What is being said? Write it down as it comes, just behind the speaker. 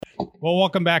Well,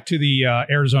 welcome back to the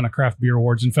Arizona Craft Beer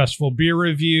Awards and Festival Beer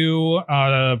Review,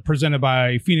 presented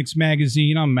by Phoenix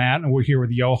Magazine. I'm Matt, and we're here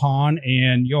with Johan.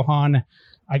 And Johan,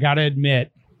 I got to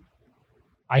admit,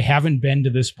 I haven't been to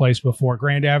this place before,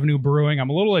 Grand Avenue Brewing. I'm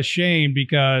a little ashamed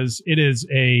because it is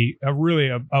a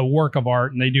really work of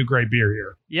art, and they do great beer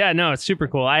here. Yeah, no, it's super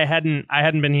cool. I hadn't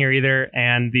been here either,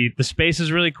 and the space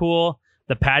is really cool.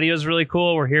 The patio is really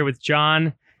cool. We're here with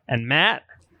John and Matt,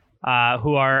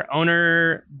 who are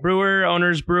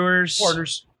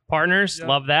partners. Yeah.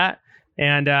 Love that.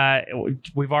 And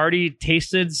we've already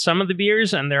tasted some of the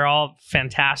beers, and they're all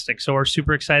fantastic. So we're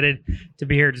super excited to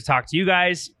be here to talk to you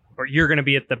guys. Or you're going to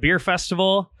be at the beer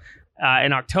festival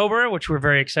in October, which we're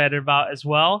very excited about as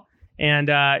well. And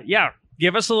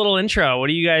give us a little intro. What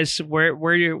do you guys?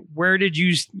 Where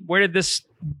did this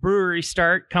brewery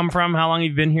come from? How long have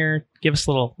you been here? Give us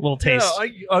a little taste.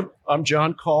 Yeah, I'm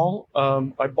John Call.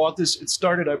 I bought this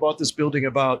building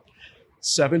about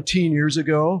 17 years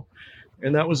ago,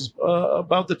 and that was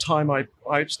about the time I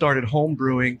started home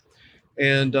brewing.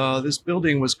 And this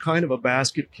building was kind of a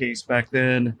basket case back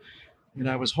then. And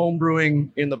I was home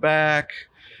brewing in the back,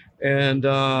 and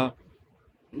I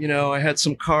had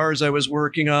some cars I was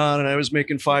working on, and I was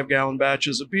making 5-gallon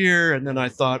batches of beer. And then I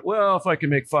thought, well, if I can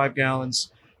make 5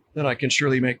 gallons, then I can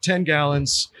surely make 10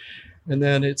 gallons. And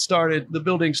then the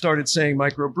building started saying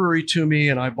microbrewery to me,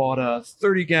 and I bought a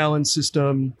 30-gallon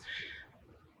system,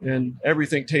 and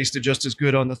everything tasted just as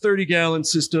good on the 30-gallon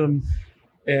system.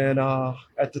 And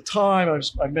at the time,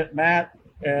 I met Matt,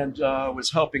 and was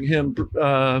helping him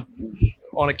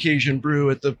on occasion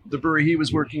brew at the brewery he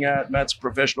was working at. Matt's a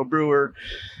professional brewer,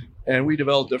 and we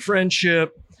developed a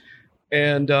friendship.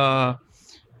 And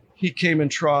he came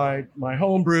and tried my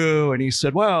home brew, and he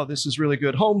said, wow, this is really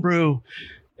good home brew.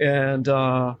 And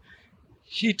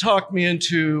he talked me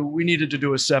into, we needed to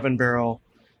do a 7-barrel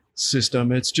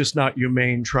system. It's just not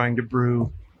humane trying to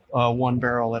brew 1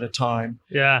 barrel at a time.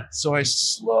 Yeah. So I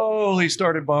slowly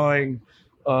started buying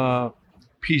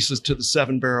pieces to the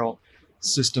 7-barrel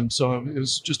system. So it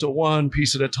was just a 1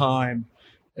 piece at a time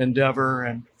endeavor,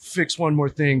 and fix one more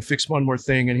thing.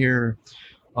 And here,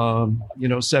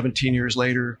 17 years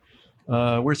later,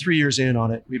 we're 3 years in on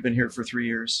it. We've been here for 3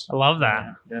 years. I love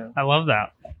that. Yeah. I love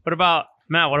that. What about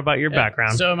Matt? What about your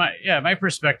background? So my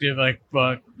perspective, like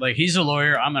he's a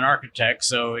lawyer, I'm an architect,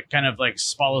 so it kind of like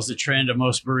follows the trend of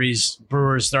most brewers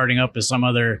starting up as some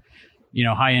other,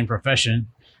 high-end profession.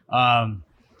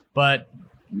 But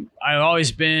I've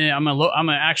always been, I'm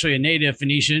actually a native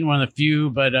Phoenician, one of the few,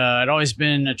 but I'd always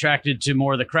been attracted to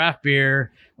more of the craft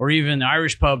beer or even the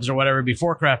Irish pubs or whatever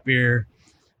before craft beer.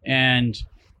 And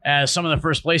as some of the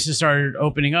first places started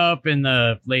opening up in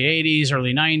the late 80s,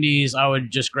 early 90s, I would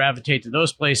just gravitate to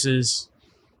those places,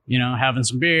 having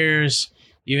some beers,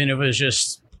 even if it was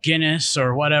just Guinness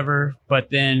or whatever. But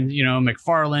then,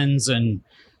 McFarland's and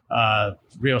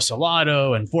Rio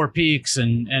Salado and Four Peaks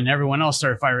and everyone else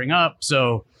started firing up.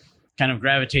 So kind of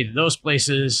gravitated to those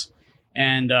places,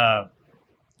 and,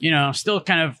 still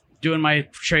kind of doing my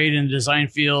trade in the design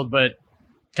field, but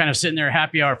kind of sitting there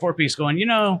happy hour Four Peaks going,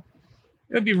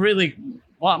 it would be really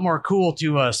a lot more cool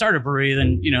to start a brewery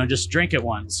than, just drink at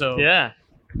one. So yeah,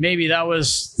 maybe that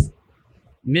was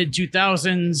mid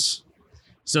 2000s.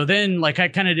 So then I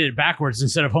kind of did it backwards.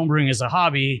 Instead of homebrewing as a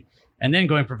hobby and then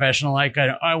going professional,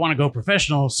 I want to go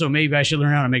professional, so maybe I should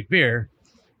learn how to make beer,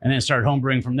 and then started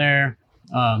homebrewing from there.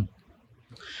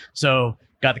 So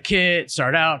got the kit,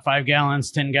 started out 5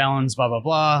 gallons, 10 gallons, blah, blah,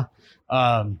 blah.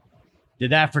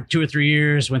 Did that for 2 or 3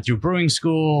 years, went through brewing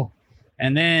school.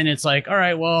 And then it's like, all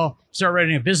right, well, start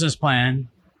writing a business plan.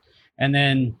 And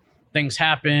then things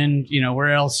happen,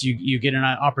 where else you get an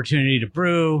opportunity to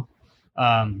brew,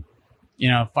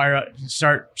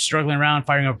 start struggling around,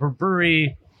 firing up a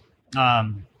brewery.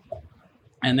 And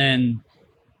then,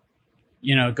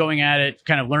 going at it,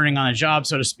 kind of learning on the job,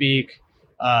 so to speak.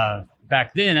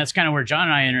 Back then, that's kind of where John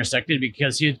and I intersected,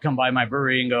 because he'd come by my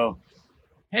brewery and go,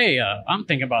 hey, I'm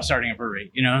thinking about starting a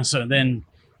brewery, So then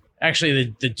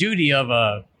actually the duty of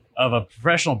a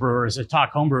professional brewer is to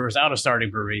talk homebrewers out of starting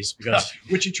breweries, because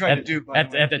which you try to do.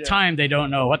 At the time, they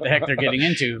don't know what the heck they're getting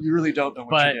into. You really don't know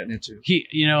what you're getting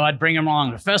into. I'd bring him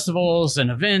along to festivals and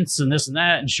events and this and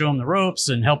that, and show him the ropes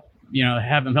and have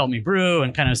him help me brew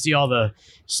and kind of see all the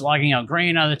slogging out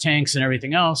grain out of the tanks and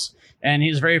everything else. And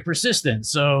he's very persistent.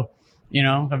 So,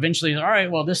 eventually, all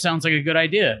right, well, this sounds like a good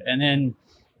idea. And then,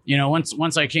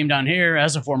 once I came down here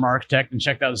as a former architect and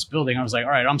checked out this building, I was like,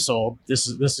 all right, I'm sold. This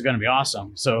is going to be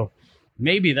awesome. So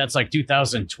maybe that's like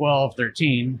 2012,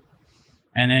 13.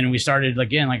 And then we started,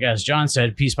 again, like as John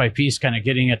said, piece by piece, kind of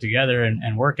getting it together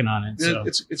and working on it. So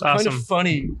it's awesome. Kind of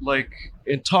funny, like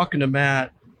in talking to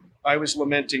Matt, I was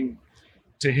lamenting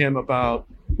to him about,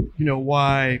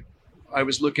 why I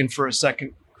was looking for a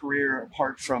second career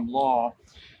apart from law.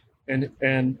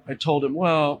 And I told him,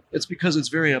 well, it's because it's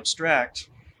very abstract.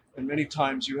 And many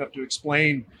times you have to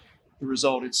explain the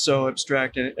result. It's so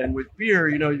abstract. And with beer,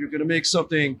 you're going to make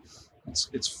something,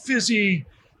 it's fizzy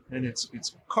and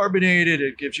it's carbonated.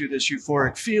 It gives you this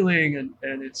euphoric feeling.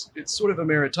 And it's sort of a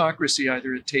meritocracy.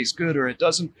 Either it tastes good or it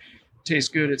doesn't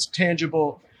taste good. It's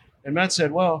tangible. And Matt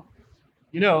said, well,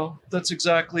 that's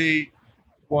exactly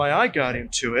why I got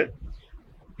into it,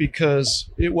 because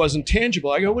it wasn't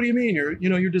tangible. I go, what do you mean?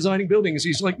 You're designing buildings.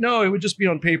 He's like, no, it would just be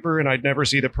on paper and I'd never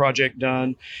see the project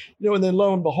done. And then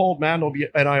lo and behold, Matt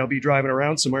and I'll be driving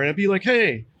around somewhere and I'd be like,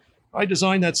 hey, I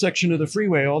designed that section of the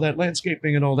freeway, all that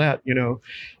landscaping and all that,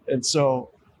 And so,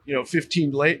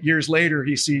 15 years later,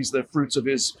 he sees the fruits of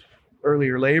his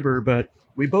earlier labor, but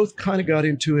we both kind of got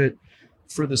into it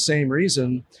for the same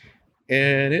reason.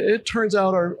 And it turns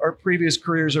out our previous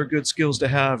careers are good skills to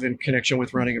have in connection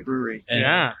with running a brewery.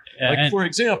 Yeah. For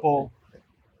example,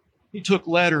 he took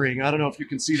lettering. I don't know if you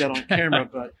can see that on camera,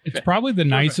 but It's probably the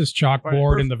nicest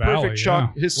chalkboard in the valley. Perfect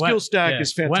chalk. His skill stack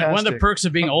is fantastic. One of the perks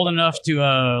of being old enough to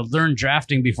learn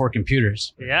drafting before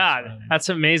computers. Yeah, that's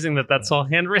amazing that's all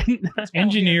handwritten.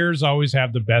 Engineers always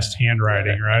have the best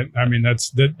handwriting, right? I mean,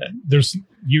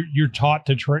 you're taught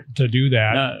to do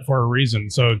that for a reason.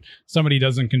 So somebody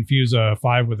doesn't confuse a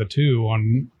 5 with a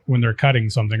 2 when they're cutting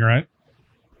something, right?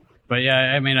 But yeah,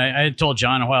 I mean, I had told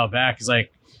John a while back, it's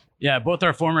like, yeah, both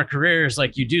our former careers,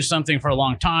 like you do something for a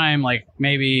long time, like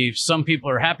maybe some people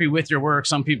are happy with your work,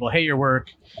 some people hate your work.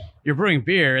 You're brewing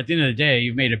beer. At the end of the day,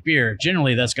 you've made a beer.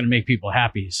 Generally, that's going to make people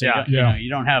happy. So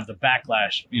you don't have the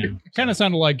backlash. It kind of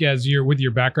sounded like, as you're with your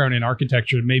background in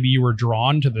architecture, maybe you were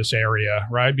drawn to this area,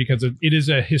 right? Because it is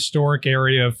a historic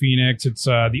area of Phoenix. It's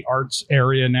the arts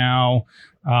area now.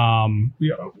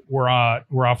 We're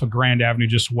off of Grand Avenue,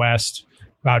 just west,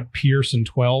 about Pierce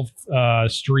and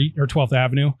 12th Street or 12th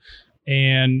Avenue,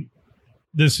 and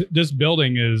this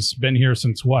building has been here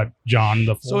since what, John?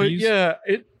 The 40s? So yeah,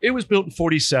 it was built in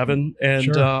 47, and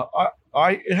Sure.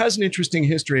 It has an interesting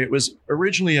history. It was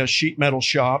originally a sheet metal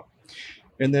shop,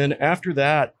 and then after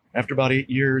that, after about 8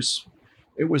 years,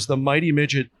 it was the Mighty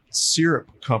Midget Syrup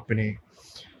Company.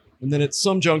 And then at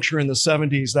some juncture in the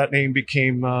 70s, that name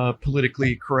became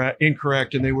politically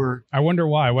incorrect, and they were. I wonder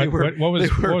why. What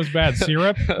was bad?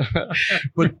 Syrup?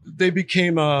 But they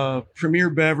became a premier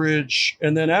beverage,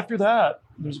 and then after that,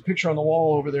 there's a picture on the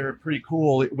wall over there, pretty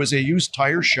cool. It was a used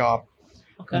tire shop,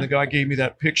 and the guy gave me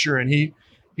that picture, and he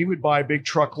would buy big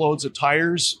truckloads of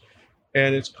tires,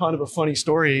 and it's kind of a funny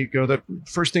story. He'd go, the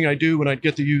first thing I do when I'd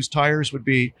get the used tires would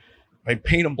be I'd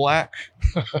paint them black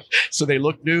so they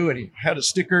look new, and he had a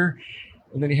sticker,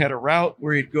 and then he had a route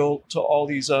where he'd go to all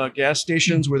these gas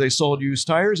stations where they sold used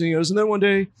tires, and he goes, and then one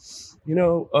day,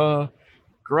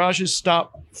 garages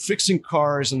stopped fixing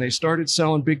cars and they started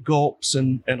selling big gulps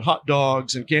and hot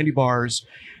dogs and candy bars,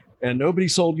 and nobody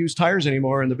sold used tires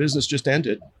anymore, and the business just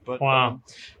ended. But wow.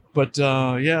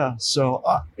 So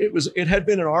it had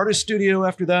been an artist studio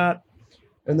after that,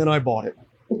 and then I bought it.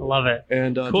 I love it.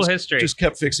 And cool history. Just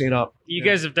kept fixing it up. You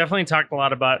guys have definitely talked a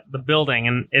lot about the building,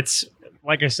 and it's,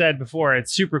 like I said before,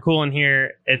 it's super cool in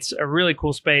here. It's a really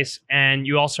cool space, and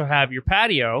you also have your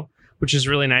patio, which is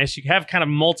really nice. You have kind of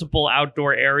multiple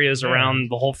outdoor areas around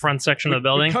the whole front section of the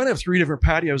building. We kind of have 3 different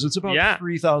patios. It's about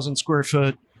 3,000 square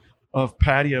foot of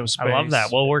patio space. I love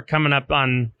that. Well, we're coming up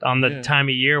on the time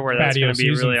of year where that's going to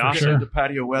be really awesome. Sure. The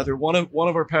patio weather. One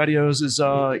of our patios is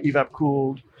evap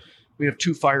cooled. We have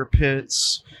 2 fire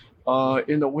pits.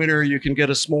 In the winter, you can get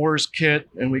a s'mores kit,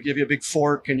 and we give you a big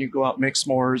fork, and you go out and make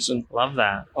s'mores. And love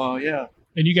that. Yeah.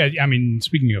 And you guys, I mean,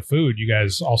 speaking of food, you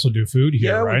guys also do food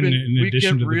here, right? In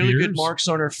addition to the beers? We get really good marks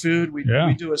on our food. We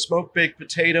do a smoked baked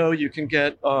potato. You can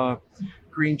get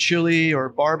green chili or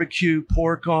barbecue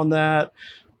pork on that.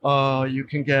 You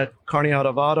can get carne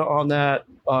adobada on that.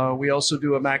 We also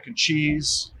do a mac and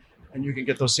cheese, and you can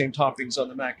get those same toppings on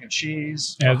the mac and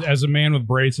cheese. As a man with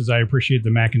braces, I appreciate the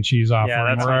mac and cheese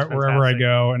offering wherever I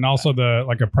go, and also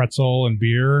a pretzel and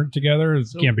beer together.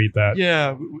 Can't beat that.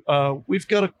 Yeah, we've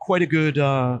got quite a good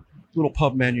little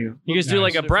pub menu. You guys do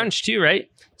like a brunch too, right?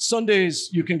 Sundays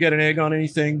you can get an egg on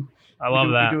anything. I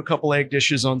love that. We do a couple egg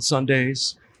dishes on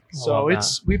Sundays. So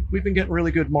we've been getting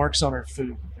really good marks on our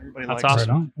food. Everybody likes awesome.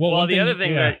 it. Right on. Well, the other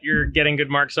thing that you're getting good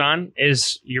marks on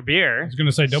is your beer. I was going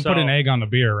to say, don't put an egg on the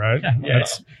beer, right?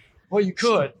 Well, you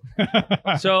could.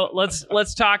 So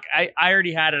let's talk. I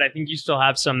already had it. I think you still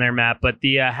have some there, Matt. But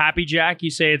the Happy Jack, you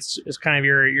say it's kind of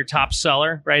your top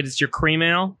seller, right? It's your cream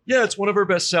ale. Yeah, it's one of our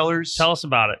best sellers. Tell us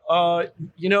about it.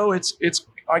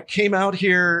 I came out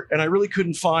here and I really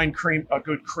couldn't find a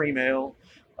good cream ale.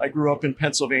 I grew up in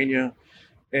Pennsylvania,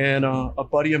 and a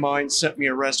buddy of mine sent me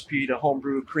a recipe to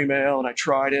homebrew cream ale, and I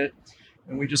tried it,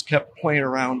 and we just kept playing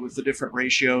around with the different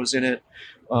ratios in it,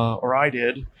 or I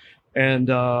did, and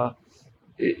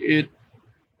it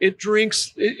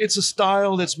drinks. It's a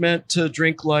style that's meant to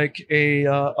drink like a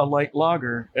light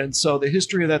lager, and so the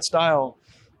history of that style,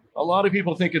 a lot of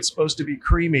people think it's supposed to be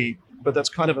creamy, but that's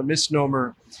kind of a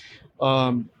misnomer.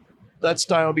 That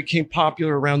style became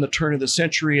popular around the turn of the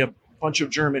century. A bunch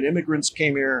of German immigrants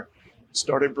came here,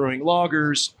 started brewing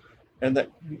lagers, and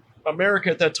that America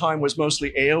at that time was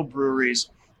mostly ale breweries.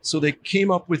 So they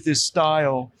came up with this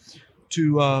style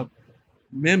to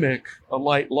mimic a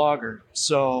light lager.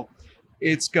 So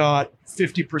it's got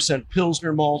 50%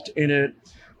 Pilsner malt in it.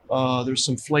 There's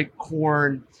some flake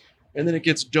corn, and then it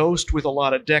gets dosed with a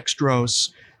lot of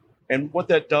dextrose. And what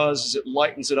that does is it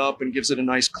lightens it up and gives it a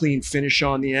nice clean finish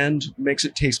on the end, makes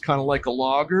it taste kind of like a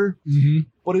lager,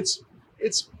 but it's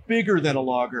bigger than a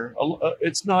lager.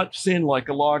 It's not thin like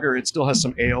a lager. It still has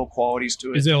some ale qualities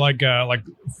to it. Is it like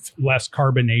less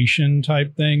carbonation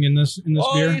type thing in this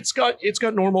beer? It's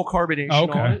got normal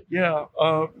carbonation on it. Yeah.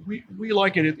 We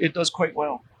like it. It does quite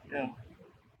well. Yeah.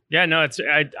 Yeah, no,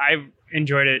 I've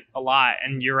enjoyed it a lot,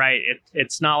 and you're right.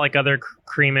 It's not like other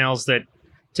cream ales that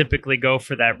typically go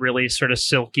for that really sort of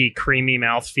silky, creamy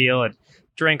mouthfeel. It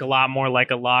drank a lot more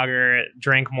like a lager. It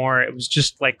drank more. It was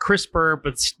just like crisper,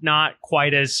 but not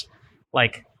quite as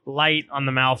like light on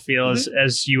the mouthfeel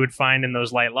as you would find in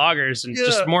those light lagers, and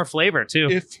just more flavor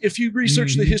too. If you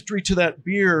research the history to that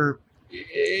beer,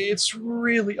 it's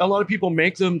really, a lot of people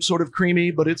make them sort of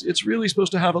creamy, but it's really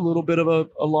supposed to have a little bit of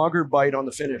a lager bite on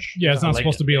the finish. Yeah, it's not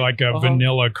supposed to be like a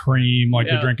vanilla cream, like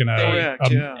you're drinking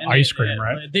ice cream,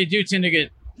 right? They do tend to get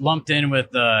lumped in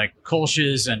with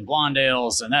Kolsch's and blonde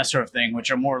ales and that sort of thing, which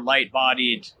are more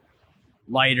light-bodied,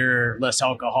 lighter, less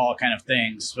alcohol kind of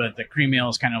things. But the cream ale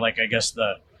is kind of like, I guess,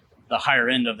 the higher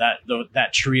end of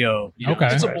that trio.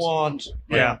 Okay. It's a blonde.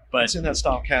 Yeah, but it's in that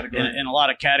style category. In a lot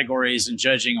of categories and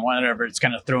judging and whatever, it's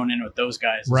kind of thrown in with those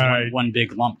guys. It's right. One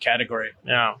big lump category.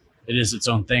 Yeah. It is its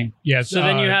own thing. Yeah. So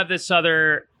then you have so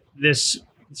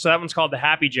that one's called the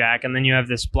Happy Jack, and then you have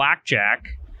this Black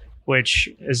Jack, which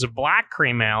is a black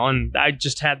cream ale, and I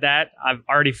just had that. I've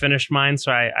already finished mine,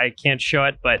 so I can't show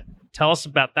it, but tell us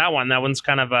about that one. That one's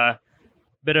kind of a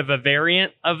bit of a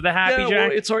variant of the Happy Jack.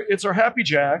 Well, it's our Happy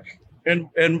Jack, and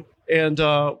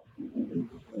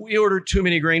we ordered too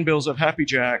many grain bills of Happy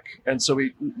Jack, and so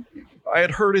I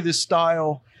had heard of this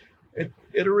style.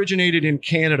 It originated in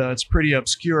Canada. It's pretty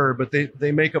obscure, but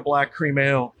they make a black cream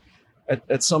ale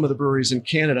at some of the breweries in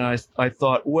Canada. I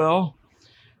thought, well,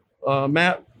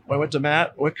 Matt. I went to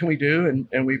Matt, what can we do?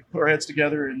 And we put our heads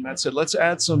together, and Matt said, let's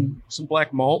add some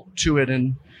black malt to it.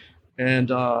 And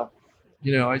one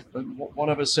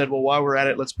of us said, well, while we're at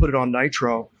it, let's put it on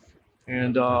nitro.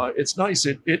 And it's nice.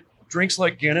 It drinks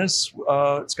like Guinness.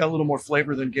 It's got a little more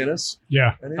flavor than Guinness.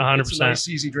 Yeah, and 100%. It's a nice,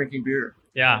 easy drinking beer.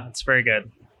 Yeah, it's very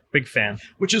good. Big fan.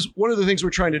 Which is one of the things we're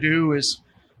trying to do, is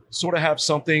sort of have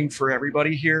something for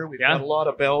everybody here. We've got a lot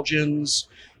of Belgians.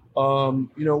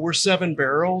 We're 7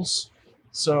 barrels.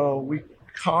 So we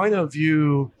kind of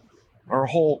view our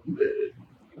whole,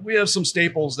 we have some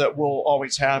staples that we'll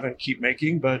always have and keep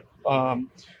making, but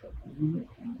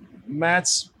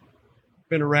Matt's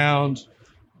been around.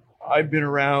 I've been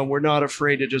around. We're not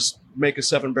afraid to just make a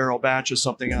 7-barrel batch of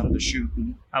something out of the chute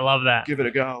and I love that. give it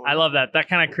a go. I love that. That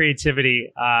kind of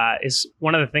creativity is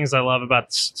one of the things I love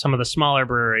about some of the smaller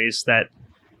breweries that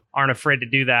aren't afraid to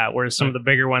do that, whereas some of the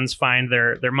bigger ones find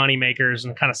their money makers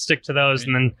and kind of stick to those,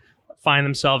 and then find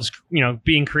themselves,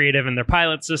 being creative in their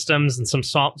pilot systems and some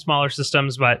smaller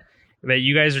systems, but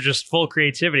you guys are just full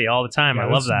creativity all the time. Yeah,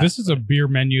 I love that. This is a beer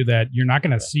menu that you're not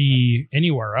going to see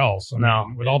anywhere else. I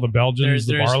mean, with all the Belgians,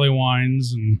 the barley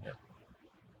wines, and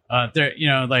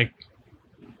like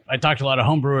I talked to a lot of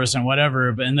homebrewers and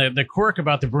whatever, but the quirk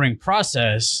about the brewing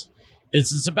process,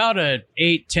 it's about a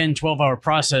 8, 10, 12-hour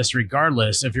process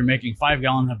regardless. If you're making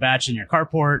 5-gallon a batch in your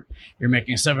carport, you're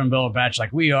making a 7-barrel batch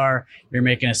like we are, you're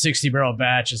making a 60-barrel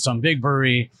batch at some big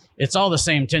brewery, it's all the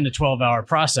same 10 to 12-hour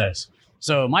process.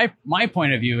 So my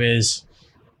point of view is,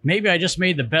 maybe I just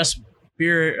made the best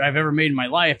beer I've ever made in my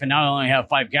life, and now I only have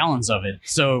 5 gallons of it.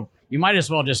 So you might as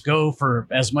well just go for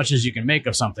as much as you can make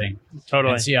of something.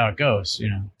 Totally. And see how it goes,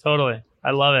 Totally.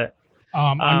 I love it.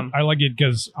 I like it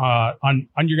because on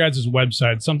your guys'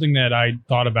 website, something that I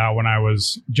thought about when I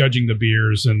was judging the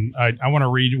beers, and I want to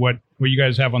read what you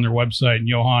guys have on their website. And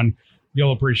Johan,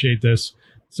 you'll appreciate this.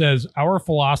 It says, our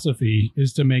philosophy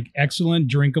is to make excellent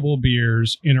drinkable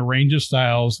beers in a range of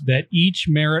styles that each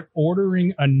merit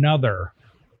ordering another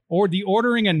or the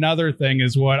ordering another thing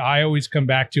is what I always come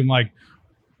back to. I'm like,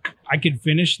 I could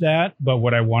finish that, but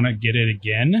would I want to get it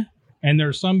again? And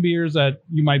there's some beers that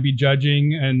you might be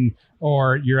judging,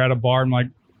 or you're at a bar and like,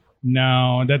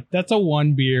 no, that's a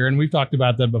one beer. And we've talked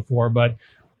about that before, but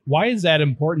why is that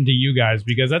important to you guys?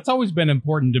 Because that's always been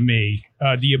important to me.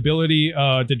 The ability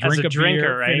to drink a drinker,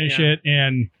 beer, right? finish Yeah. it,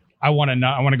 and I want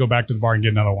to go back to the bar and get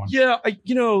another one. Yeah, I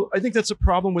think that's a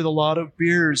problem with a lot of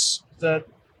beers, that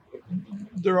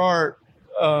there are.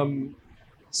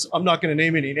 I'm not going to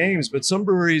name any names, but some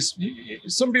breweries,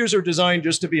 some beers are designed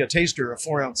just to be a taster, a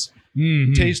 4-ounce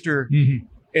Mhm. taster, Mhm.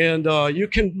 and you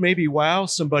can maybe wow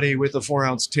somebody with a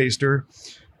 4-ounce taster,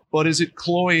 but is it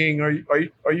cloying? Are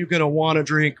you going to want to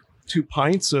drink 2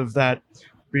 pints of that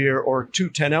beer or 2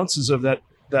 10-ounces of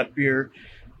that beer?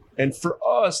 And for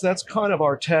us, that's kind of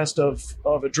our test of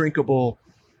a drinkable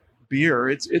beer.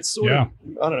 It's sort of,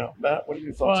 I don't know, Matt, what are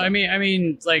your thoughts? Well, I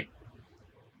mean, like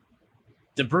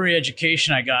the brewery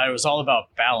education I got, it was all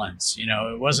about balance. You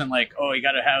know, it wasn't like, oh, you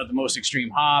got to have the most extreme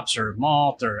hops or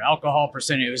malt or alcohol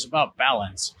percentage. It was about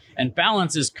balance, and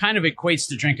balance is kind of equates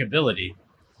to drinkability.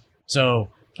 So,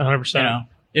 100%.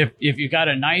 you know, if you got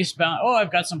a nice balance, oh,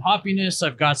 I've got some hoppiness,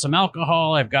 I've got some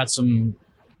alcohol, I've got some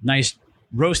nice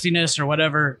roastiness or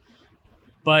whatever,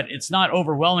 but it's not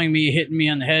overwhelming me, hitting me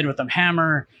on the head with a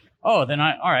hammer. Oh, then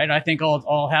all right, I think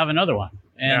I'll have another one.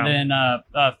 And then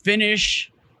finish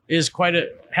is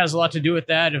has a lot to do with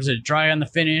that. Is it dry on the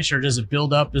finish, or does it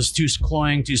build up as too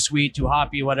cloying, too sweet, too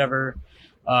hoppy, whatever?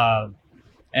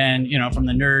 And you know, from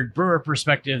the nerd brewer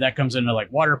perspective, that comes into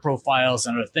like water profiles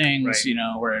and other things, Right. you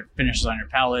know, where it finishes on your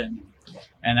palate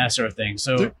and that sort of thing.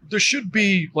 So there should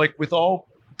be, like with all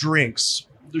drinks,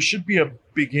 there should be a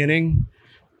beginning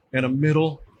and a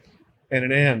middle and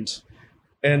an end.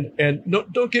 And no,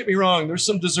 don't get me wrong, there's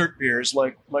some dessert beers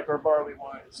like our barley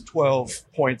wine is 12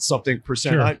 point something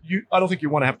percent. Sure. I don't think you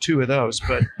want to have 2 of those,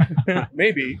 but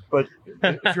maybe, but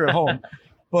if you're at home.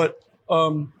 But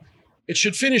it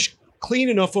should finish clean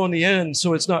enough on the end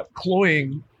so it's not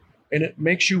cloying, and it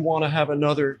makes you want to have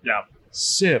another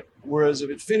sip. Whereas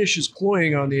if it finishes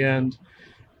cloying on the end,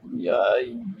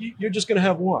 you're just going to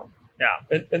have one.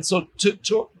 Yeah. And so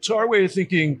to our way of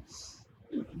thinking,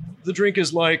 the drink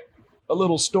is like a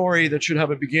little story that should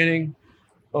have a beginning,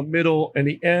 a middle, and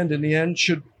the end. And the end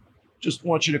should just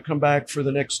want you to come back for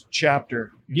the next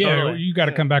chapter. Yeah, Totally. you got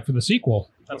to come back for the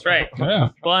sequel. That's right. Yeah.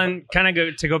 Well, and kind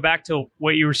of go back to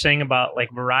what you were saying about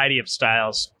like variety of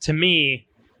styles. To me,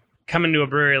 coming to a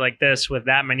brewery like this with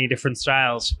that many different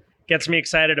styles gets me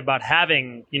excited about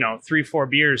having, 3-4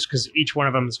 beers, because each one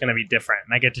of them is going to be different.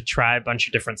 And I get to try a bunch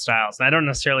of different styles. And I don't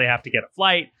necessarily have to get a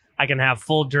flight. I can have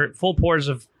full pours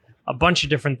of a bunch of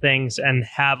different things and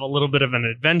have a little bit of an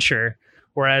adventure.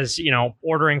 Whereas,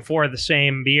 ordering 4 of the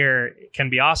same beer can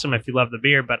be awesome if you love the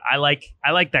beer, but I like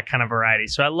that kind of variety.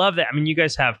 So I love that. I mean, you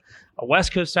guys have a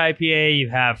West Coast IPA, you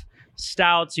have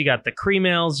stouts, you got the cream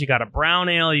ales, you got a brown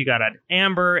ale, you got an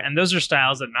amber, and those are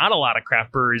styles that not a lot of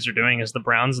craft breweries are doing, is the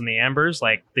browns and the ambers.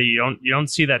 Like you don't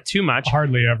see that too much.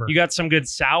 Hardly ever. You got some good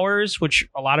sours, which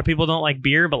a lot of people don't like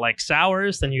beer, but like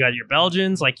sours. Then you got your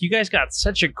Belgians. Like, you guys got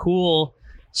such a cool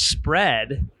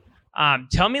spread.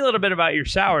 Tell me a little bit about your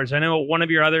sours. I know one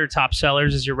of your other top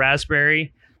sellers is your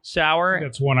raspberry sour.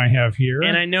 That's one I have here.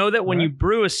 And I know that when you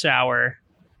brew a sour,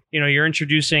 you're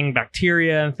introducing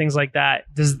bacteria and things like that.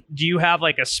 Do you have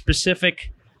like a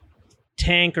specific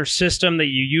tank or system that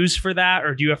you use for that,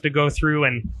 or do you have to go through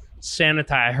and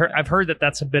sanitize? I've heard that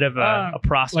that's a bit of a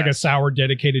process. like a sour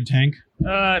dedicated tank.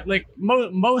 like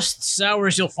most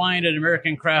sours you'll find at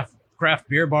American craft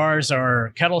beer bars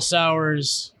are kettle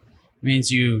sours.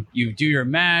 Means you do your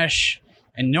mash,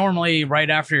 and normally right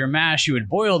after your mash you would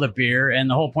boil the beer, and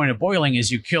the whole point of boiling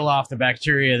is you kill off the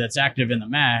bacteria that's active in the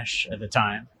mash at the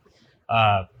time.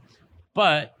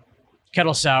 But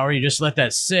kettle sour, you just let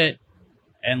that sit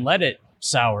and let it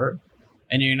sour,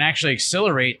 and you can actually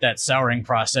accelerate that souring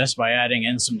process by adding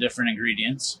in some different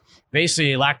ingredients.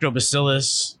 Basically,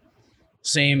 lactobacillus,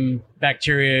 same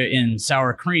bacteria in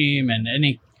sour cream and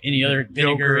any other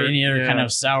vinegar, Yogurt, any other kind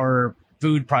of sour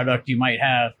food product you might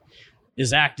have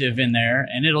is active in there,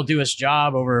 and it'll do its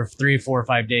job over 3, 4,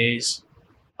 5 days.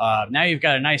 Now you've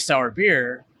got a nice sour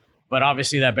beer, but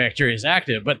obviously that bacteria is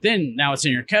active. But then now it's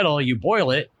in your kettle, you boil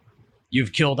it,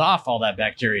 you've killed off all that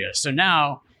bacteria. So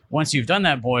now, once you've done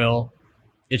that boil,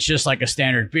 it's just like a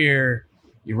standard beer.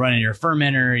 You run in your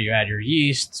fermenter, you add your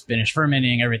yeast, finish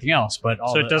fermenting, everything else. But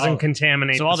it doesn't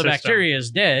contaminate. So all the system. bacteria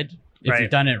is dead if Right. you've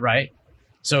done it right.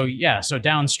 So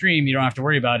downstream you don't have to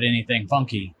worry about anything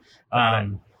funky.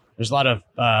 there's a lot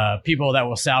of people that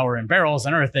will sour in barrels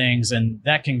and other things, and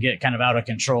that can get kind of out of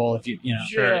control if you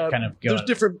Yeah, kind of go.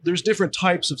 There's different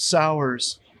types of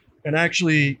sours, and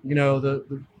actually,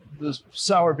 the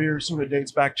sour beer sort of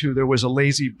dates back to there was a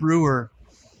lazy brewer,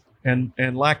 and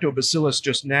lactobacillus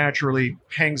just naturally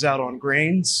hangs out on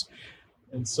grains,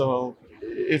 and so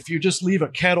if you just leave a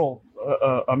kettle,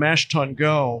 a mash tun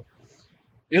go,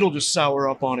 it'll just sour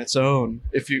up on its own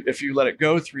if you let it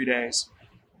go 3 days.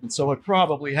 And so what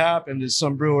probably happened is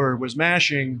some brewer was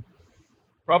mashing,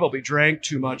 probably drank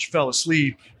too much, fell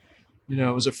asleep.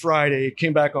 It was a Friday,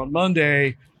 came back on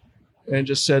Monday and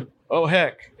just said, oh,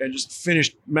 heck, and just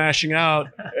finished mashing out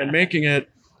and making it.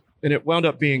 And it wound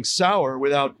up being sour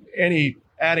without adding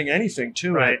anything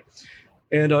to it.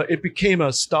 And it became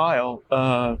a style.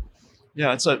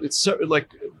 It's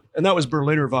like, and that was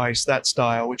Berliner Weiss, that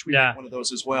style, which we had one of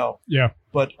those as well. Yeah.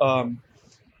 But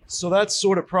so that's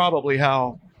sort of probably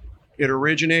how it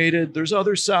originated. There's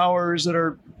other sours that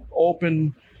are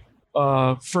open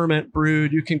ferment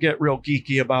brewed. You can get real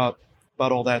geeky about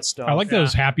all that stuff. I like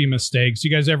those happy mistakes. You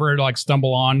guys ever like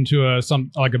stumble on to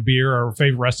a beer or a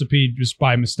favorite recipe just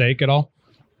by mistake at all?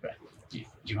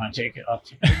 Do you want to take it up?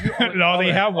 No,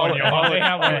 they have one. They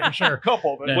have one for sure. A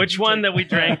couple. But Which one that we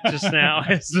drank just now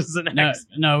is the next?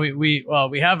 No, we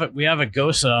have a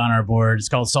Gosa on our board. It's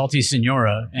called Salty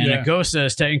Senora, and a Gosa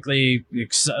is technically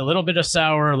a little bit of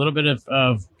sour, a little bit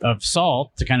of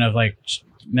salt to kind of like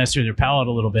mess with your palate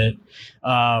a little bit.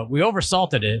 We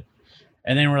oversalted it,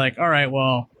 and then we're like, all right,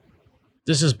 well,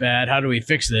 this is bad. How do we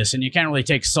fix this? And you can't really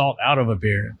take salt out of a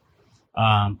beer,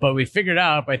 but we figured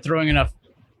out by throwing enough.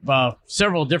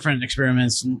 Several different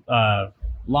experiments,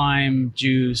 lime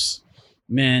juice,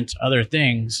 mint, other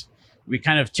things. We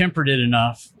kind of tempered it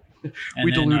enough. And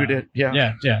we then, diluted it.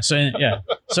 Yeah.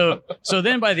 So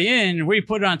then by the end, we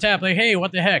put it on tap. Like, hey,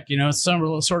 what the heck? It's sort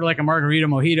of like a margarita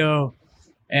mojito,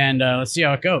 and let's see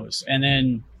how it goes. And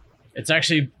then it's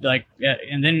actually like,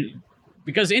 and then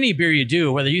because any beer you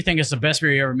do, whether you think it's the best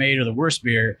beer you ever made or the worst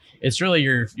beer, it's really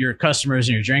your customers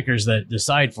and your drinkers that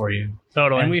decide for you.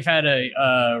 Totally. And we've had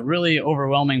a really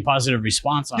overwhelming positive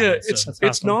response on it. Yeah,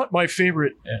 it's not my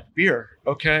favorite beer,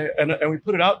 okay? And we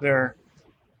put it out there,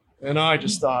 and I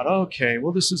just thought, okay,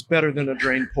 well, this is better than a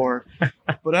drain pour.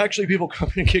 But actually, people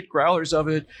come in and get growlers of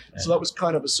it, so that was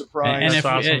kind of a surprise.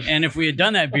 And if we had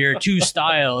done that beer to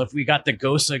style, if we got the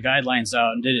GOSA guidelines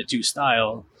out and did it to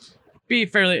style, be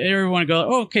fairly, everyone would go,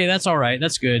 oh, okay, that's all right,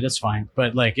 that's good, that's fine,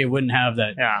 but like it wouldn't have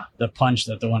that the punch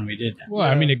that the one we did. Well,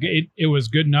 I mean, it was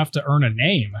good enough to earn a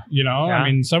name, I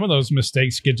mean, some of those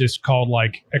mistakes get just called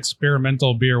like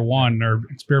experimental beer 1 or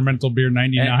experimental beer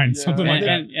 99, something like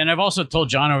that. And I've also told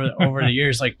John over the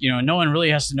years, like, no one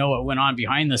really has to know what went on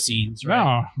behind the scenes, right?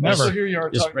 No, never. So here you are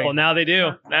talking Well, now they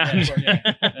do.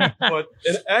 But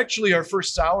actually, our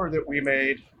first sour that we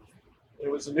made,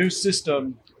 it was a new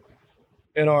system,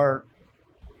 and our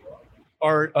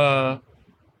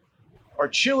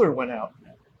chiller went out,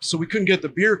 so we couldn't get the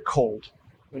beer cold,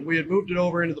 and we had moved it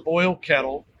over into the boil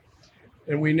kettle,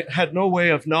 and we had no way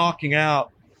of knocking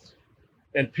out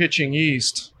and pitching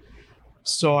yeast.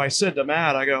 So I said to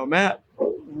Matt, Matt,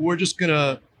 we're just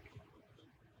gonna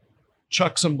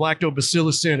chuck some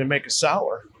lactobacillus in and make a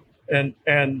sour, and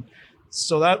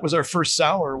so that was our first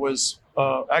sour. Was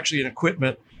actually an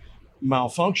equipment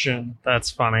malfunction.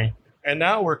 That's funny. And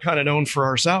now we're kind of known for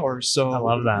our sours. So I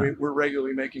love that. We're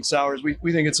regularly making sours. We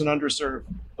think it's an underserved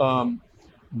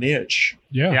niche.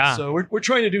 Yeah. So we're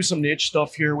trying to do some niche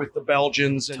stuff here with the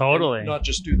Belgians. And not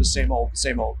just do the same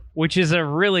old. Which is a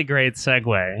really great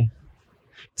segue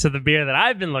to the beer that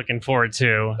I've been looking forward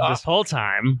to this whole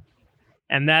time.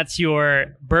 And that's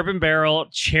your Bourbon Barrel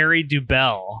Cherry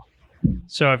Dubel.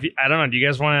 So I don't know, do you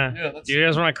guys want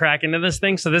to crack into this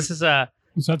thing? So this is a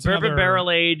bourbon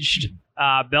barrel aged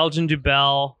Belgian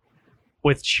Dubel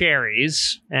with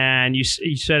cherries, and you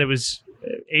said it was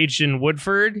aged in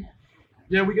Woodford.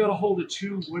 Yeah, we got a hold of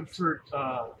 2 Woodford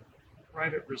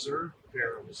private reserve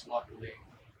barrels, luckily.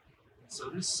 So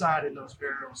this sat in those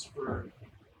barrels for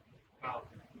about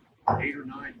 8 or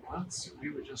 9 months. We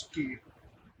would just keep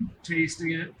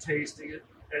tasting it,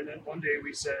 and then one day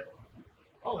we said,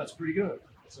 "Oh, that's pretty good."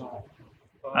 So.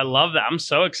 I love that. I'm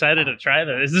so excited to try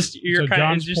that. Is this your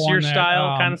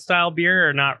style beer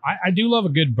or not? I do love a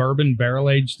good bourbon barrel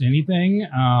aged anything.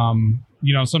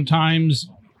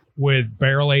 Sometimes with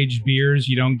barrel aged beers,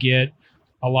 you don't get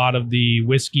a lot of the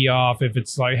whiskey off if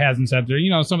it's like hasn't sat there.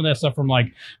 Some of that stuff from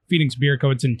like Phoenix Beer Co.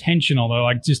 It's intentional though,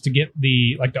 like just to get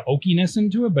the oakiness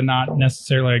into it, but not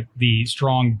necessarily like the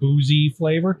strong boozy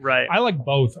flavor. Right. I like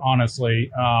both, honestly.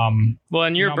 Well,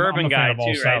 and you're a bourbon guy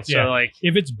too, right? Yeah. So like,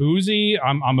 if it's boozy,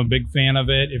 I'm a big fan of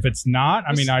it. If it's not,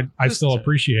 I still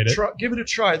appreciate it. Give it a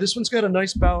try. This one's got a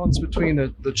nice balance between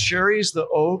the cherries, the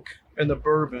oak, and the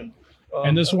bourbon.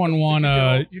 And this one won.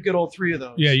 You get all three of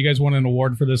those. Yeah, you guys won an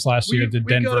award for this last year at the We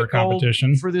got Denver a gold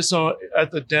competition. for this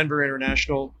at the Denver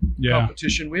International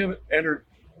competition. We haven't entered.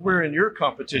 We're in your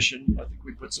competition. I think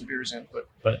we put some beers in, but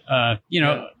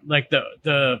like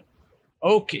the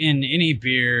oak in any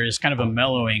beer is kind of a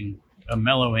mellowing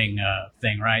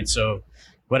thing, right? So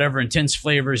whatever intense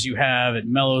flavors you have, it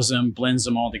mellows them, blends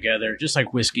them all together, just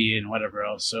like whiskey and whatever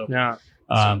else. So yeah.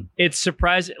 It's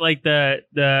surprising. Like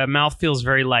the mouth feels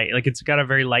very light. Like it's got a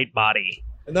very light body,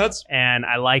 and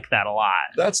I like that a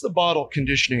lot. That's the bottle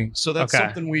conditioning. So that's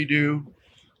something we do.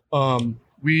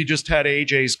 We just had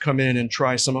AJ's come in and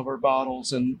try some of our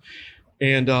bottles, and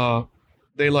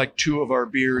they like 2 of our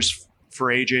beers for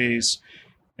AJ's,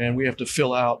 and we have to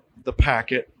fill out the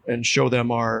packet and show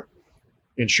them our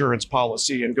insurance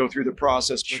policy and go through the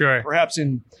process. But sure. Perhaps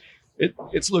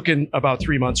it's looking about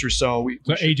 3 months or so.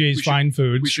 AJ's Fine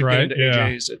Foods, we should right? get into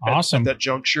AJ's awesome. at that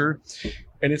juncture.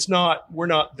 And we're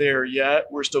not there yet.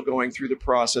 We're still going through the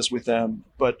process with them.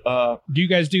 But do you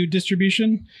guys do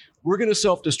distribution? We're going to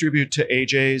self-distribute to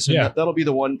AJ's, and that'll be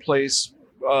the one place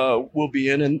we'll be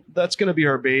in. And that's going to be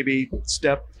our baby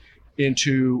step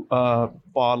into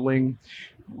bottling.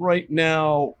 Right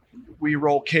now, we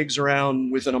roll kegs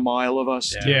around within a mile of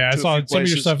us. Yeah, I saw some of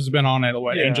your stuff has been on it.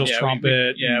 Angel's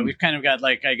Trumpet. We've kind of got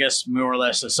I guess more or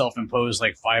less a self-imposed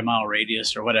 5-mile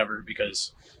radius or whatever,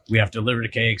 because we have to deliver the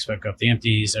kegs, pick up the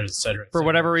empties, et cetera. For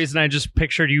whatever reason, I just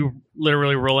pictured you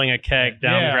literally rolling a keg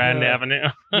down Grand Avenue.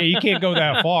 Yeah, you can't go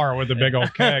that far with a big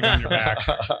old keg on your back.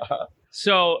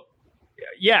 So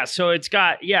it's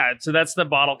got so that's the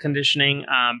bottle conditioning.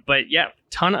 But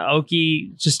ton of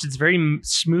oaky. Just it's very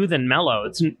smooth and mellow.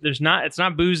 It's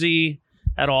not boozy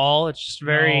at all. It's just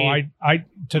very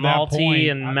to malty that point,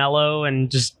 and mellow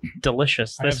and just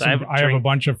delicious. I have a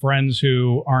bunch of friends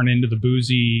who aren't into the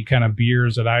boozy kind of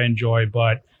beers that I enjoy,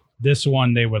 but this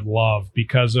one they would love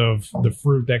because of the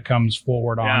fruit that comes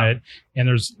forward on it, and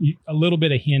there's a little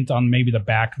bit of hint on maybe the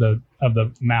back of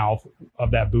the mouth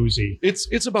of that boozy.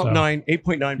 It's about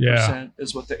 8.9%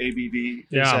 is what the ABV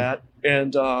is at,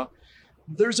 and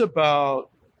there's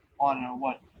about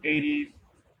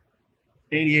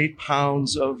 88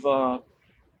 pounds of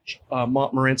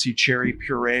Montmorency cherry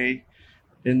puree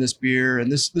in this beer,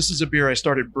 and this is a beer I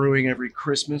started brewing every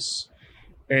Christmas,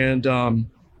 and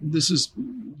this is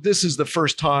the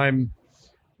first time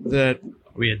that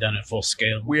we had done it full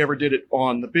scale. We ever did it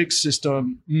on the big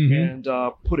system and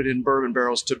put it in bourbon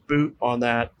barrels to boot on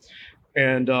that,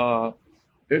 and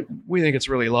we think it's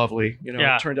really lovely.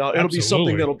 It turned out it'll be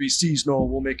something that'll be seasonal.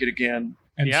 We'll make it again.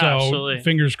 And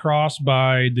fingers crossed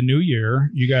by the new year,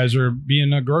 you guys are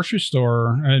being a grocery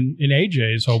store and in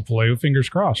AJ's, hopefully. Fingers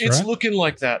crossed, It's right? looking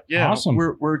like that. Yeah. Awesome.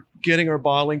 We're getting our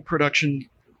bottling production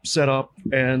set up,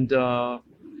 and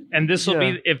this will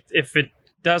be, if it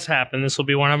does happen, this will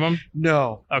be one of them?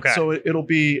 No. Okay. So it'll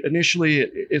be, initially,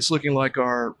 it's looking like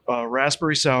our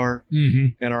Raspberry Sour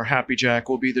and our Happy Jack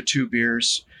will be the 2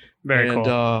 beers. Very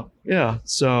cool.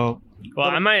 So...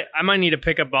 Well, I might need to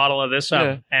pick a bottle of this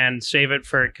up and save it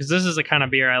because this is the kind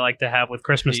of beer I like to have with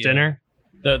Christmas dinner.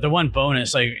 The one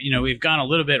bonus, we've gone a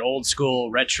little bit old school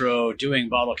retro, doing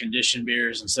bottle conditioned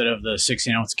beers instead of the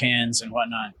 16-ounce cans and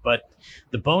whatnot. But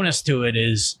the bonus to it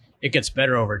is it gets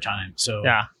better over time. So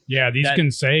these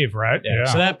can save, right? Yeah.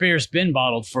 So that beer's been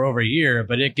bottled for over a year,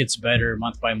 but it gets better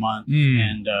month by month.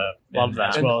 And love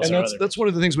that. And that's one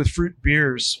of the things with fruit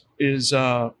beers is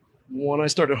when I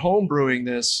started home brewing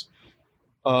this.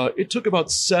 It took about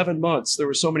 7 months. There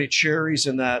were so many cherries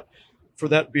in that for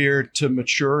that beer to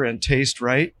mature and taste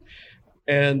right.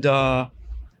 And on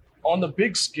the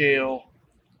big scale,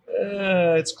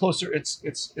 it's closer.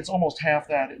 It's almost half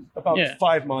that. About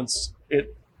 5 months,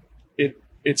 it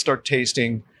start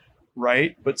tasting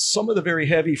right. But some of the very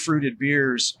heavy fruited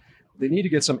beers, they need to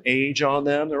get some age on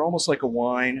them. They're almost like a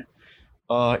wine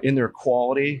in their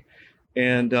quality.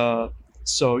 And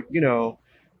so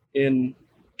in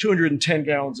 210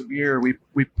 gallons of beer, we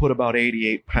put about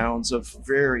 88 pounds of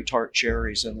very tart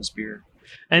cherries in this beer.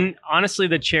 And honestly,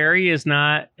 the cherry is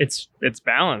not, it's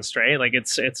balanced, right? Like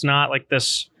it's not like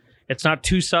this, it's not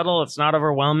too subtle. It's not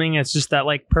overwhelming. It's just that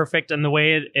perfect. And the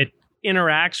way it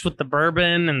interacts with the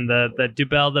bourbon and the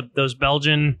Dubel, those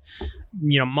Belgian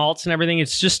malts and everything.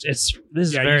 It's just this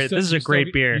is this is a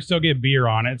great beer. You still get beer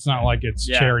on it. It's not like it's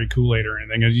cherry Kool-Aid or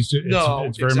anything.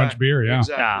 It's very much beer. Yeah.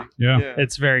 Exactly. Yeah.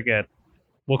 It's very good.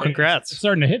 Well, congrats. It's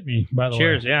starting to hit me, by the way.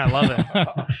 Cheers. Yeah, I love it.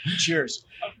 Cheers.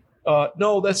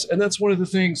 No, that's one of the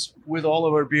things with all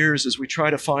of our beers is we try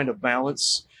to find a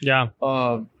balance. Yeah.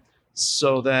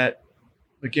 So that,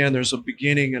 again, there's a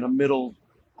beginning and a middle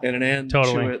and an end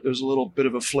to it. There's a little bit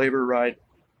of a flavor ride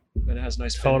and it has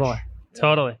nice finish.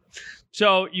 Totally.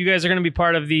 So you guys are going to be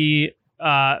part of the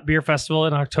beer festival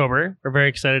in October. We're very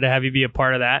excited to have you be a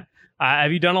part of that.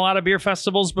 Have you done a lot of beer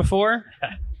festivals before?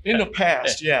 In the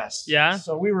past, yes. Yeah.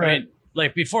 So we were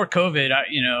like before COVID,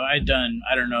 I'd done,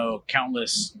 I don't know,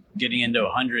 countless, getting into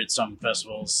 100 some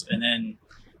festivals, and then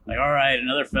like, all right,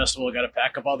 another festival, got to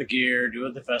pack up all the gear, do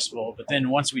it the festival. But then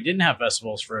once we didn't have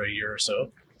festivals for a year or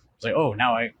so, it's like, oh,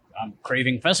 now I'm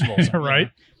craving festivals. Right.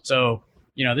 So,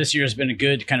 this year has been a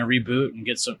good kind of reboot and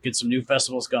get some new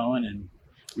festivals going and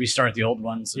restart the old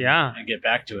ones and get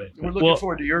back to it. We're looking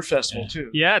forward to your festival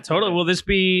too. Yeah, totally. Will this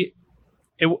be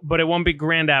but it won't be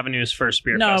Grand Avenue's first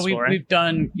beer festival, right? We've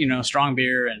done, Strong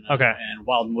Beer and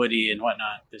Wild and Woody and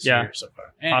whatnot this year so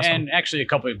far. And actually a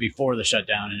couple before the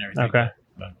shutdown and everything. Okay.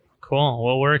 Cool.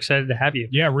 Well, we're excited to have you.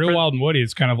 Yeah, Real Wild and Woody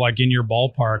is kind of like in your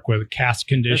ballpark with cask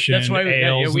condition. That's why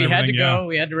we had to go.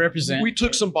 We had to represent. We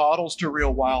took some bottles to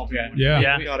Real Wild.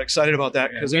 Yeah. We got excited about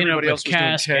that because everybody else was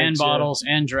cask doing and bottles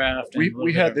and draft.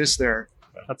 We had this there.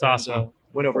 That's awesome. And,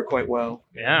 went over quite well.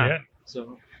 Yeah.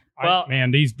 So. Well, man,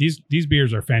 these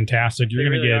beers are fantastic. You're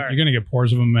gonna get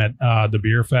pours of them at the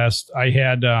beer fest. I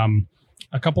had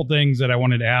a couple things that I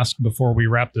wanted to ask before we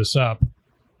wrap this up.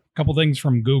 A couple things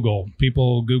from Google.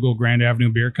 People Google Grand Avenue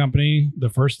Beer Company. The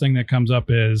first thing that comes up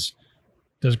is,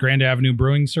 does Grand Avenue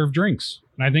Brewing serve drinks?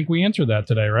 And I think we answered that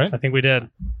today, right? I think we did.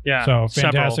 Yeah. So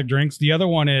fantastic drinks. The other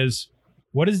one is,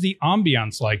 what is the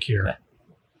ambiance like here?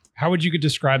 How would you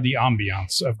describe the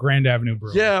ambiance of Grand Avenue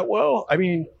Brewing? Yeah, well, I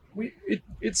mean,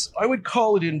 it's I would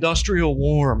call it industrial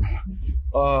warm.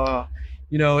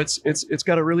 It's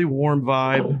got a really warm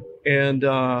vibe, and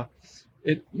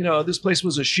this place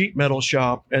was a sheet metal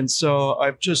shop, and so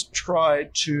I've just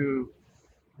tried to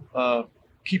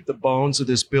keep the bones of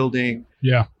this building,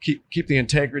 keep the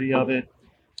integrity of it,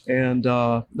 and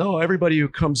everybody who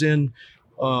comes in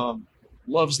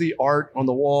loves the art on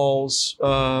the walls.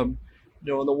 On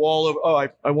the wall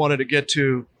I wanted to get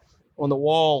to on the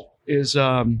wall is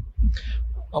a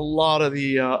lot of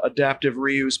the adaptive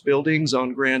reuse buildings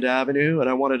on Grand Avenue, and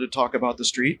I wanted to talk about the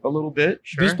street a little bit.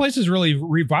 Sure. This place has really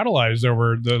revitalized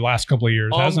over the last couple of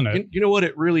years, hasn't it? You know what?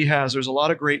 It really has. There's a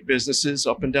lot of great businesses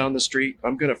up and down the street.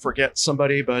 I'm going to forget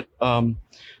somebody, but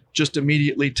just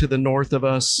immediately to the north of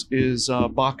us is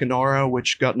Bacanora,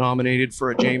 which got nominated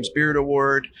for a James Beard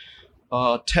Award.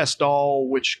 Testall,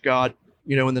 which got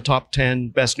in the top 10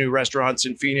 best new restaurants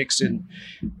in Phoenix in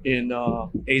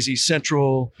AZ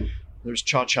Central. There's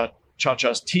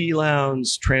Cha-Cha's Tea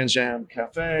Lounge, Trans Jam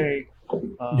Cafe.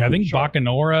 I think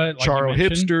Bacanora, Charo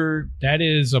Hipster. That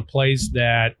is a place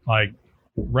that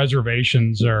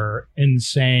reservations are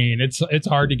insane. It's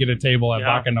hard to get a table at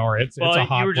Bacanora. It's a hot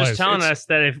place. You were just telling us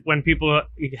that when people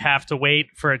have to wait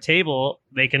for a table,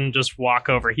 they can just walk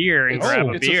over here and grab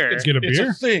a beer. Get a beer. It's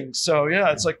a thing. So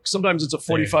it's like sometimes it's a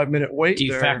 45-minute wait. De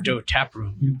facto tap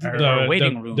room or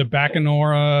waiting room. The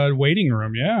Bacanora waiting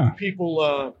room. Yeah.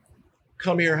 People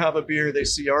come here, have a beer. They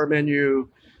see our menu.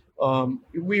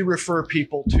 We refer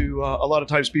people to. A lot of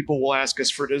times, people will ask us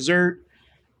for dessert.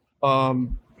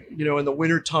 In the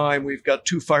wintertime, we've got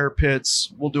 2 fire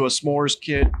pits. We'll do a s'mores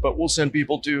kit, but we'll send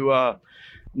people to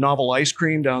Novel Ice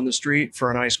Cream down the street for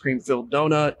an ice cream filled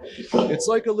donut. It's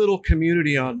like a little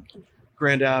community on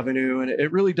Grand Avenue, and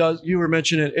it really does. You were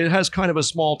mentioning it has kind of a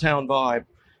small town vibe,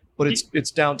 but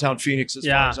it's downtown Phoenix as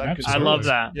far as I'm concerned. I love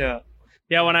that. Yeah.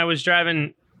 When I was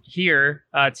driving here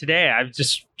today, I was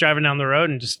just driving down the road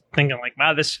and just thinking like,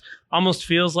 wow, this almost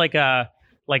feels like a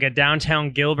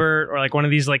downtown Gilbert or like one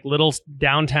of these like little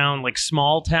downtown, like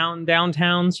small town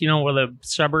downtowns, or the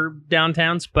suburb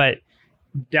downtowns. But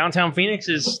downtown Phoenix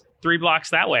is 3 blocks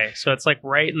that way. So it's like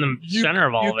right in the center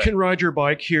of all of it. You can ride your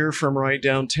bike here from right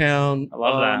downtown. I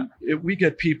love that. We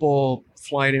get people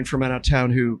flying in from out of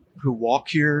town who walk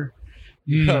here.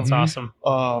 That's awesome.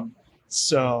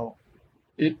 So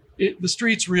the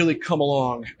streets really come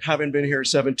along. Having been here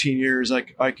 17 years,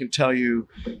 I can tell you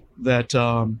that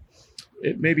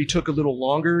it maybe took a little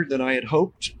longer than I had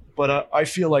hoped, but I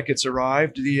feel like it's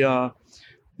arrived. The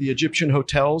Egyptian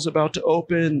Hotel's about to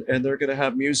open, and they're going to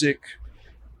have music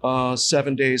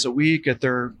 7 days a week at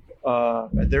their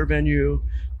venue.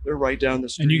 they're right down the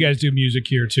street. And you guys do music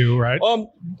here too, right?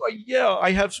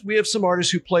 Yeah, we have some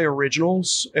artists who play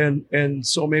originals, and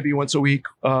so maybe once a week,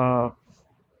 we'll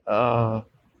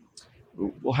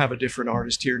have a different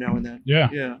artist here now and then.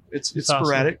 Yeah. It's awesome.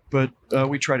 sporadic, but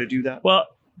we try to do that. Well,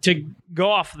 to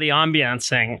go off the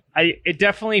ambiancing, it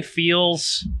definitely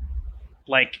feels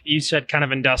like you said, kind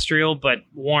of industrial, but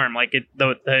warm. Like it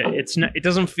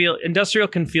doesn't feel industrial.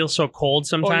 Can feel so cold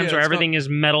sometimes, where everything is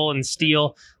metal and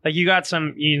steel. Like you got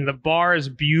some, the bar is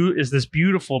this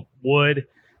beautiful wood.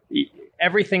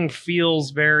 Everything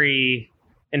feels very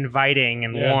inviting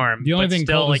and warm. The only but thing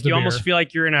still, cold like is the you almost beer. feel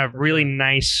like you're in a really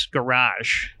nice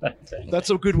garage. That's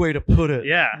a good way to put it.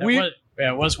 Yeah.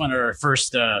 It was one of our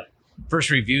first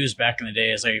reviews back in the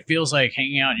day. Is like it feels like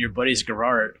hanging out in your buddy's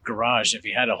garage if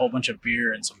you had a whole bunch of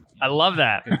beer and some. I love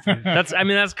that. That's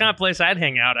the kind of place I'd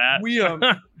hang out at.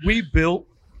 We built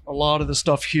a lot of the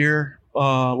stuff here,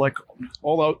 like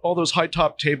all those high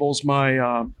top tables.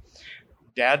 My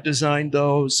dad designed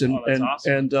those, and that's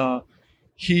awesome.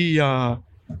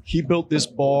 he built this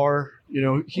bar.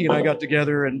 He and I got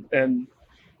together and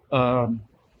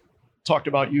talked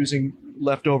about using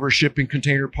leftover shipping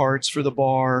container parts for the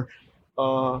bar.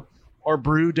 Our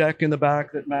brew deck in the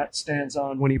back that Matt stands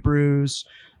on when he brews.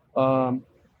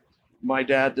 My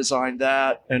dad designed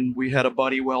that, and we had a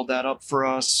buddy weld that up for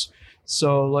us.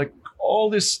 So like all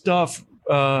this stuff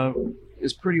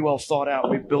is pretty well thought out.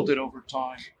 We built it over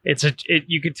time.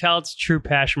 You could tell it's a true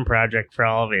passion project for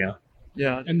all of you.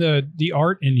 Yeah. And the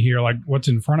art in here, like what's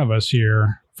in front of us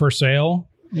here, for sale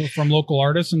from local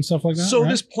artists and stuff like that. So right?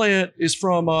 this plant is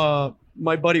from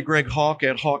my buddy Greg Hawk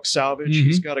at Hawk Salvage. Mhm.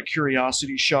 He's got a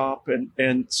curiosity shop,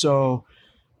 and so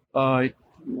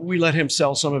we let him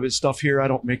sell some of his stuff here. I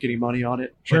don't make any money on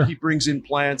it. Sure. But he brings in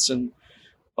plants, and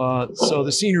so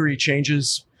the scenery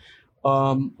changes.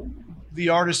 The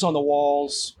artists on the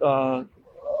walls, a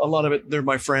lot of it, they're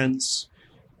my friends,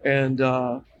 and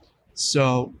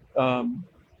so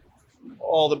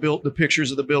all the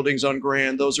pictures of the buildings on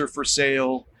Grand, those are for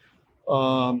sale.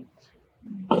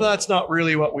 That's not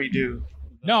really what we do.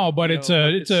 No, but it's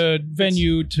a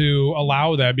venue to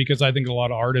allow that, because I think a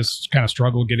lot of artists kind of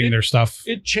struggle getting their stuff.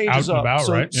 It changes out and up. about,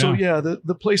 so, right? So Yeah.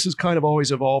 the place is kind of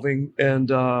always evolving,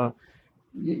 and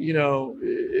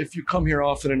if you come here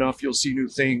often enough, you'll see new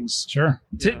things. Sure.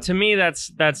 To me, that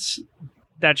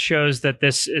shows that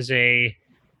this is a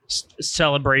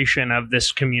celebration of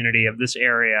this community, of this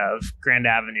area of Grand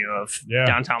Avenue, of Yeah.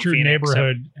 downtown True Phoenix.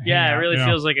 neighborhood. Yeah, it hangout, really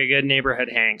feels like a good neighborhood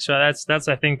hang. So I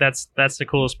think that's the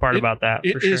coolest part about that.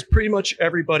 It for sure. is pretty much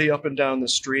everybody up and down the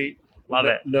street. Love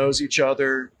it. Knows each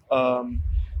other, and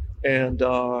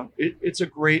it's a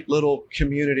great little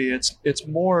community. It's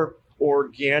more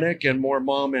organic and more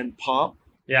mom and pop,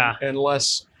 Yeah, and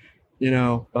less,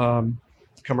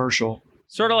 commercial.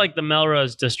 sort of like the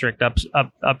Melrose district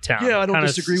uptown. Yeah, I don't Kinda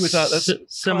disagree with that. That's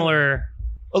similar.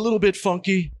 A little bit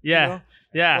funky. Yeah.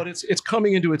 Yeah, But it's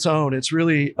coming into its own. It's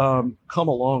really come a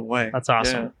long way. That's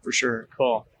awesome. Yeah, for sure.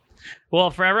 Cool. Well,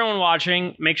 for everyone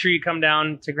watching, make sure you come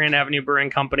down to Grand Avenue Brewing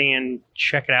Company and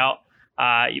check it out.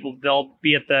 They'll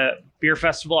be at the Beer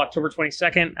Festival October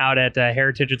 22nd out at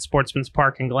Heritage at Sportsman's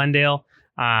Park in Glendale.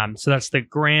 So that's the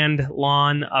grand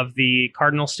lawn of the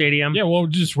Cardinal Stadium. Yeah, we'll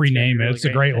just rename it. really It's a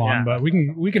great. great lawn, Yeah. but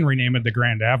we can rename it the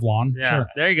Grand Avalon. Yeah, Sure.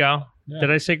 there you go. Yeah.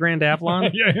 Did I say Grand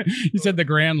Avalon? Yeah, you said the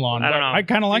Grand Lawn. I don't but know. I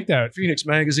kind of like that. Phoenix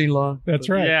Magazine law. That's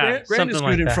right. Yeah, Grand something is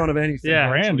like good in that. front of anything. Yeah.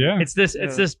 Grand, yeah. It's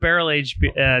this barrel aged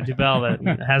Duvel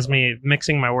that has me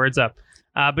mixing my words up.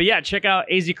 But yeah, check out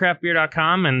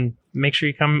azcraftbeer.com and make sure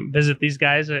you come visit these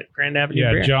guys at Grand Avenue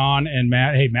Yeah, Beer. John and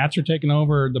Matt. Hey, Matt's are taking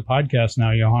over the podcast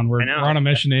now, Johan. We're I know. on a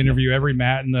mission to interview every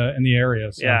Matt in the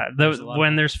area. So. Yeah,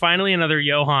 when there's finally another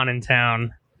Johan in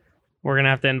town, we're gonna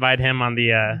have to invite him on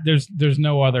the. There's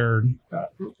no other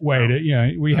way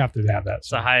to we have to have that.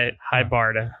 It's a high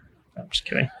bar to. I'm just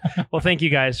kidding. Well, thank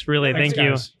you guys. Really, Thanks, thank you.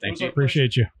 guys. Thank you.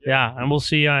 Appreciate you. Yeah, and we'll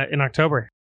see you in October.